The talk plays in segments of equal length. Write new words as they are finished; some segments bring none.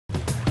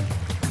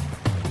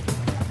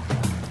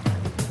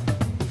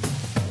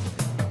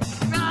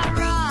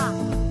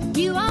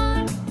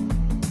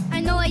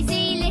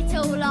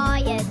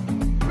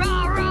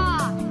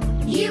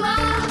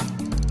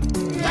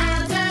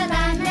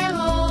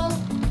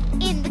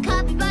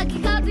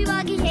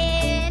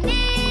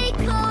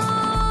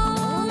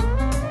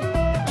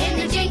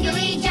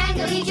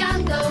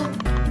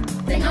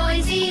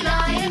sea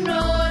lion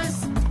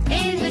roars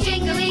in the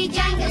jingly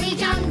jangly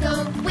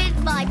jungle with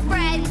my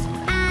friends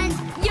and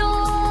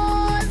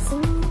yours.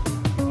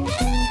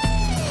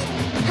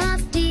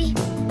 Huffy,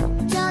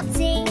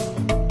 Topsy,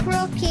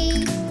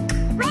 Croaky,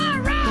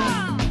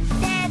 Rah-rah!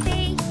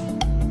 Debbie,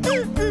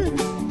 ooh-ooh,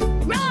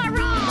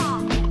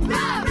 Rah-rah!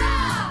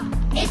 Rah-rah!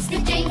 It's the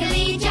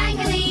jingly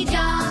jangly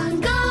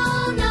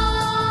jungle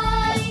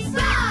noise.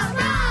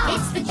 Rah-rah!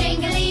 It's the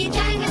jingly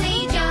jangly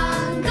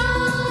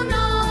jungle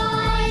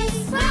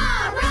noise.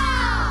 Rah-rah!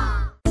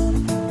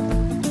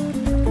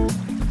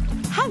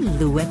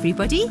 Hello,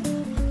 everybody.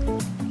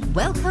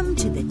 Welcome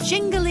to the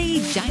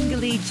Jingly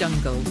Jangly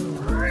Jungle.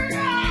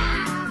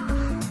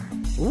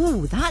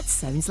 Oh, that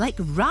sounds like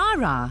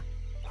Rara.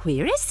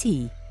 Where is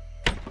he?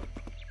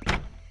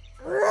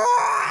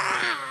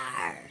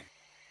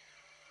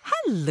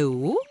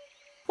 Hello.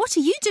 What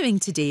are you doing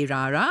today,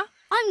 Rara?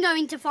 I'm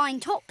going to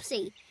find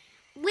Topsy.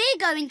 We're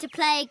going to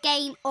play a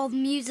game of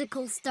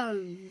musical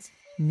stones.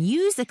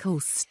 Musical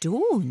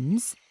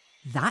stones?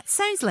 That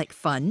sounds like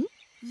fun.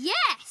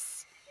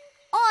 Yes!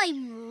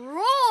 I'm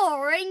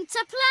roaring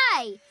to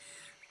play.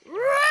 Roar!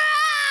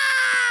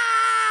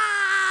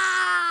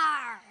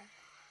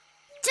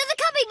 To the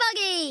cubby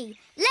buggy!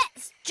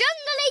 Let's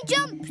jungly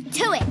jump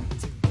to it.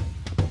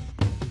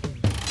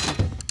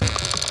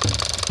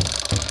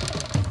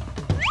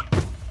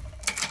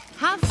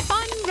 Have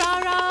fun,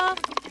 Rara.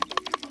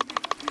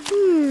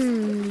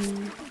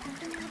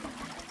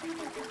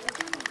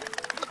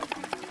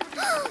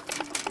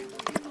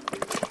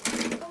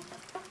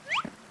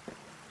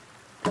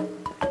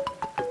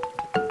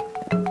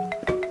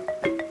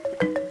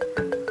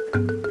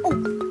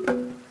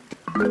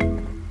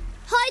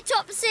 Hi,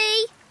 Topsy.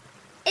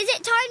 Is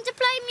it time to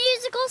play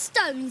musical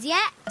stones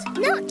yet?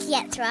 Not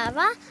yet,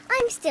 Rara.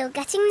 I'm still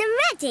getting them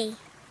ready.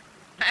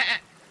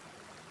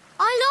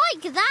 I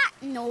like that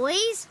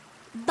noise.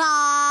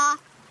 Ba.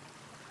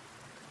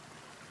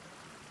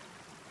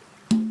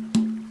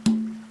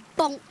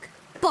 Bonk,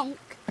 bonk,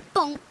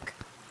 bonk.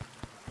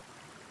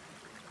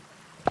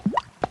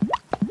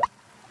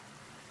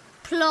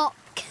 Plop.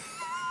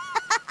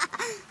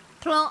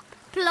 Plop,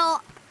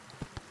 plop.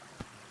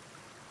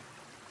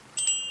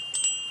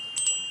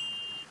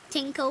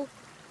 Tinkle,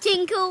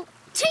 tinkle,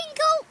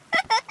 tinkle.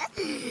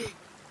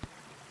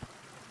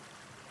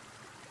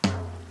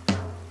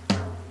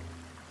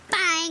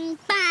 Bang,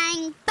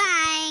 bang,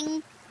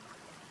 bang.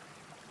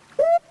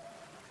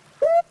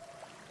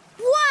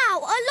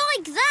 Wow, I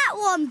like that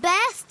one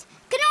best.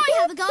 Can I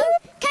have a go?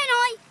 Can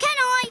I?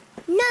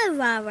 No,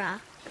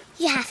 Rara.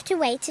 You have to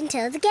wait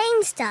until the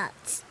game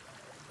starts.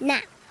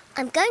 Now,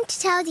 I'm going to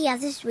tell the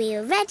others we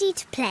are ready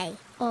to play.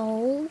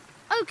 Oh,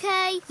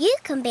 okay. You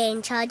can be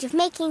in charge of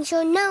making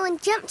sure no one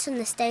jumps on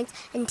the stones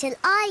until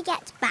I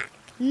get back.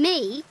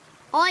 Me?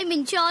 I'm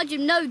in charge of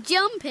no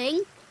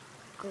jumping.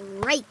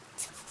 Great.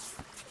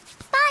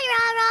 Bye,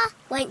 Rara.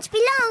 Won't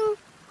be long.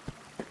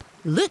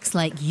 Looks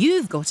like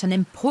you've got an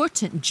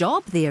important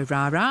job there,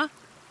 Rara.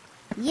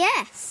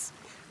 Yes,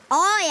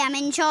 I am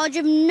in charge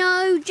of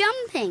no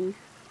jumping.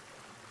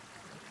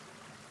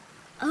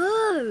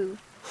 Oh,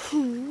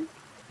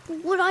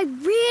 what I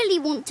really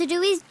want to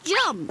do is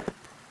jump.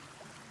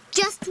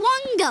 Just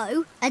one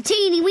go, a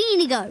teeny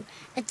weeny go.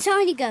 A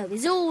tiny go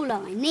is all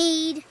I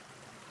need.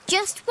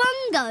 Just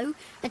one go,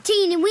 a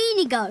teeny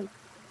weeny go.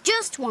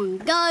 Just one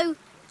go,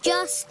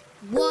 just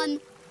one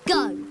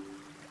go.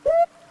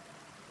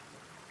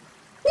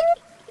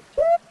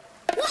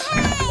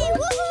 Wahey!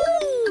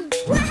 Woohoo!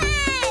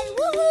 Wahey!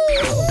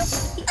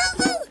 Woohoo!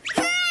 Oh,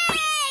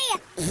 hey!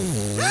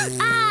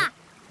 Ah!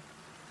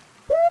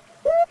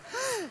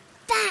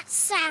 That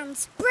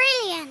sounds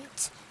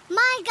brilliant.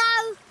 My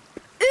go.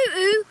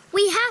 Ooh,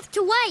 we have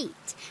to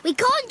wait. We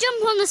can't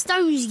jump on the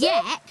stones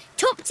yet.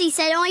 Topsy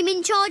said I'm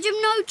in charge of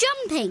no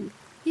jumping.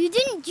 You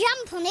didn't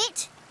jump on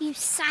it. You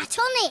sat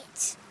on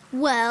it.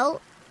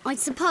 Well, I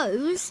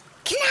suppose.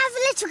 Can I have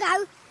a little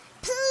go?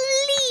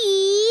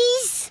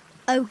 Please?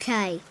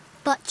 OK,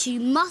 but you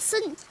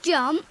mustn't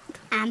jump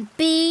and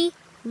be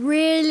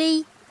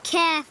really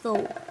careful.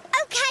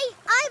 OK,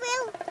 I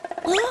will.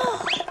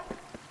 Oh.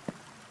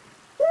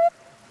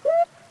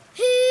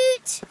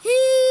 Hoot,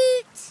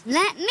 hoot.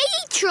 Let me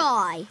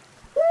try.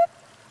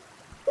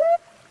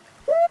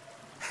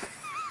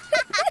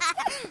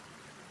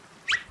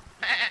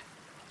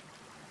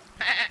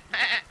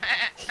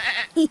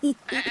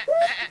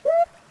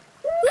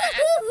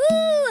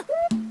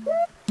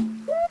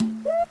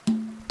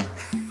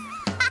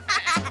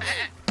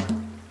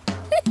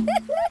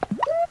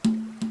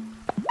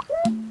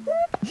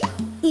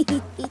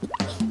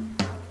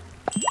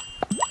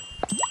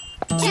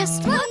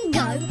 Just one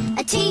go,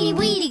 a teeny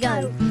weeny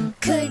go.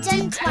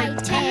 Couldn't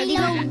wait any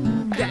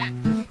longer.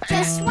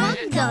 Just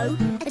one go,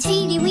 a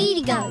teeny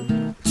weeny go.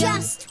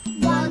 Just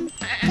one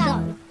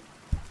go.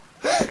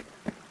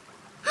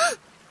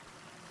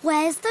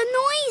 Where's the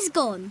noise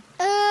gone?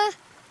 I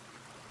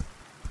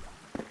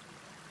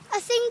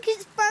think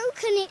it's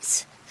broken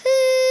its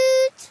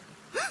hoot.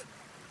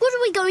 What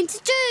are we going to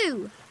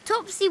do?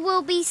 Topsy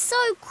will be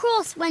so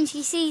cross when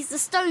she sees the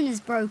stone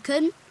is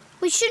broken.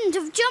 We shouldn't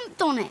have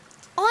jumped on it.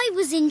 I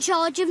was in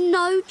charge of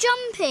no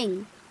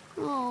jumping.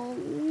 Oh,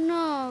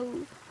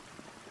 no.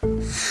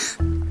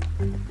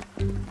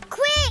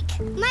 Quick!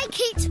 Make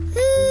it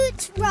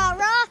hoot,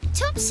 Rara.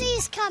 Topsy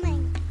is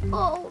coming.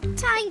 Oh,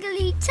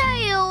 tangly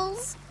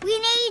tails. We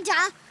need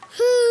a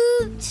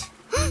hoot.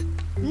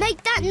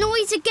 Make that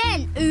noise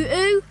again,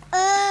 Oo.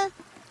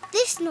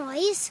 This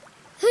noise.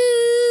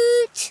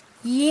 Hoot.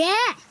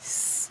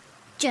 Yes.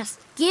 Just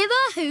give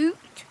a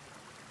hoot.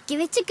 Give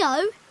it a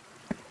go.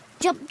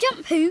 Jump,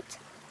 jump, hoot.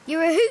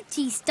 You're a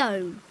hooty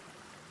stone.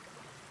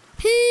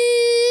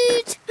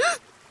 Hoot.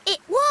 It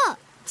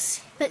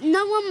works. But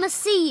no one must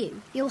see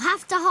you. You'll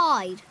have to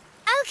hide.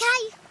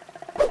 Okay.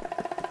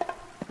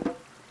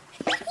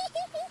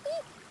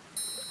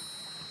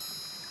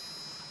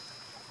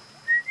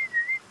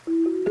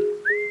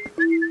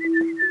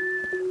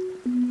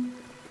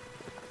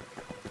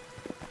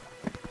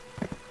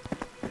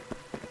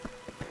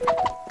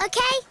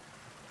 Okay,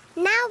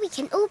 now we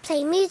can all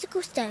play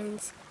musical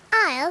stones.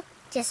 I'll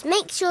just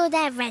make sure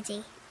they're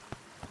ready.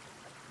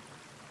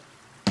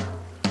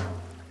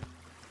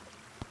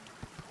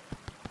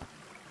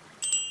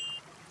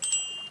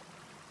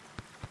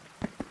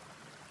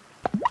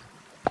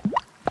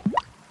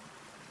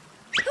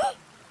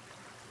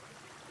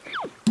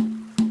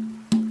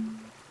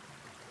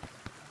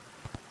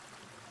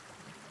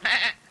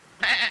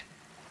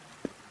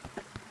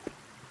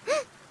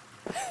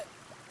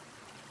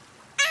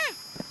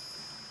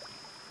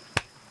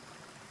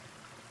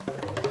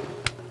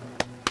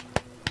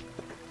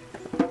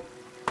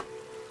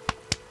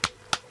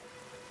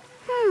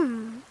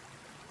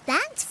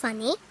 That's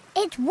funny.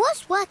 It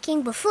was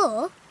working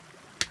before.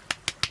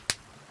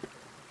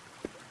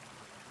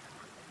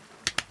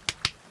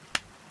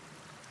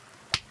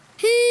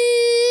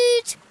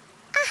 Hoot!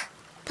 Ah,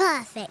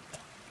 perfect.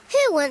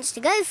 Who wants to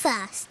go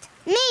first?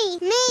 Me!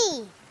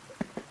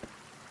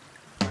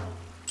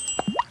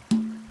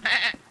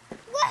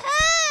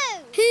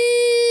 Woohoo!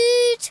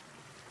 Hoot!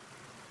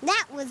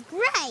 That was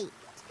great.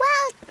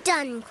 Well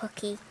done,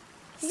 Cookie.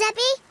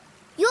 Zebby,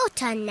 your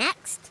turn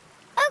next.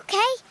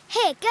 Okay,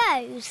 here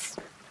goes.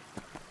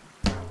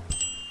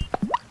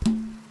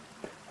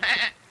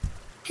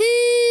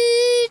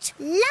 Hoot!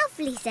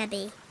 Lovely,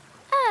 Zebby.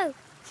 Oh,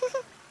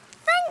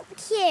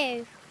 thank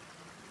you.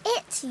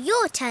 It's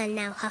your turn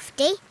now,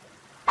 Hufty.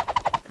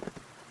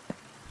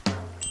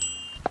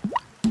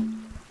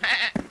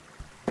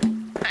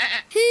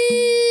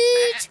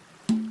 Hoot!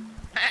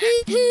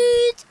 Hoot,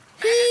 hoot,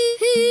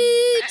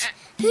 hoot,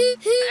 hoot,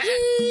 hoot,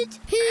 hoot,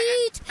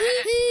 hoot,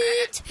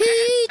 hoot,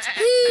 hoot,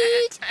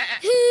 hoot,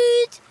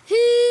 hoot,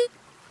 hoot.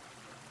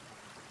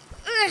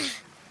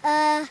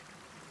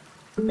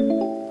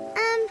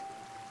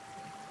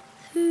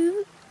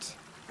 Hoot,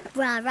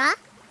 Rara,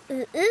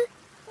 Oo,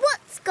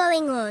 what's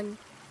going on?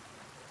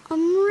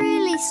 I'm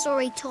really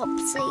sorry,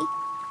 Topsy.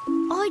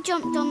 I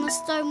jumped on the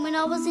stone when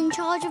I was in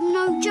charge of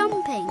no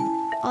jumping.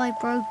 I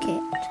broke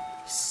it.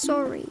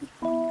 Sorry.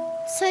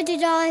 So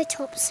did I,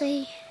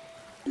 Topsy.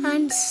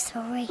 I'm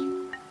sorry.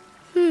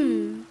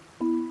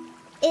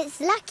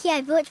 It's lucky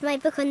I brought my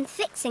book on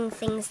fixing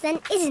things then,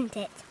 isn't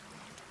it?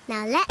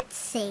 Now let's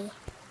see.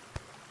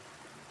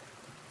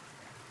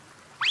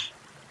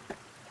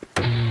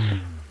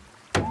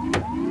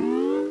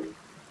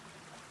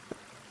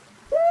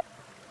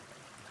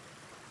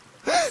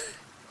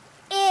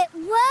 It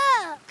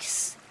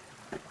works!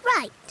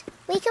 Right,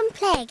 we can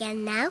play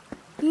again now.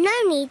 No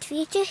need for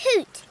you to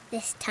hoot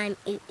this time,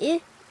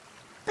 Oo.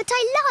 But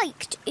I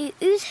liked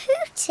Oo-oo's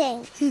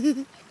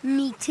hooting.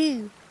 Me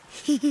too.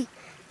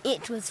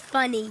 It was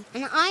funny.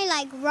 And I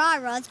like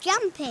Rara's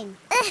jumping.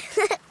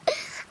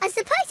 I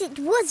suppose it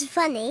was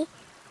funny.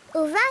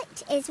 All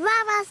right, it's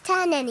Rara's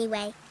turn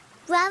anyway.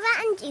 Rara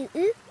and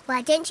Oo,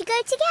 why don't you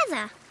go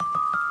together?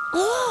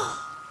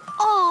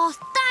 Oh,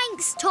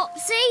 thanks,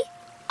 Topsy.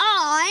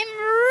 I'm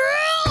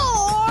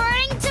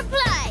roaring to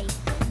play.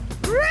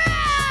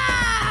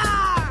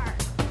 Roar!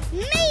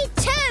 Me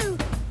too!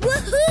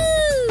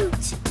 Woohoo!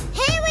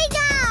 Here we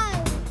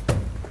go!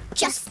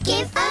 Just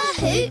give a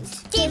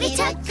hoot, give it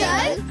a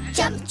go.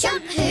 Jump,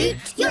 jump, hoot,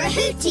 you're a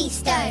hooty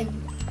stone.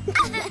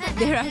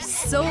 There are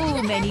so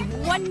many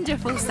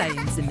wonderful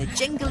sounds in the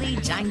jingly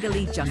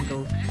jangly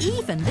jungle.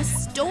 Even the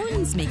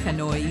stones make a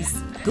noise.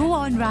 Go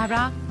on,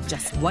 Rara.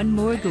 Just one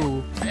more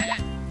go.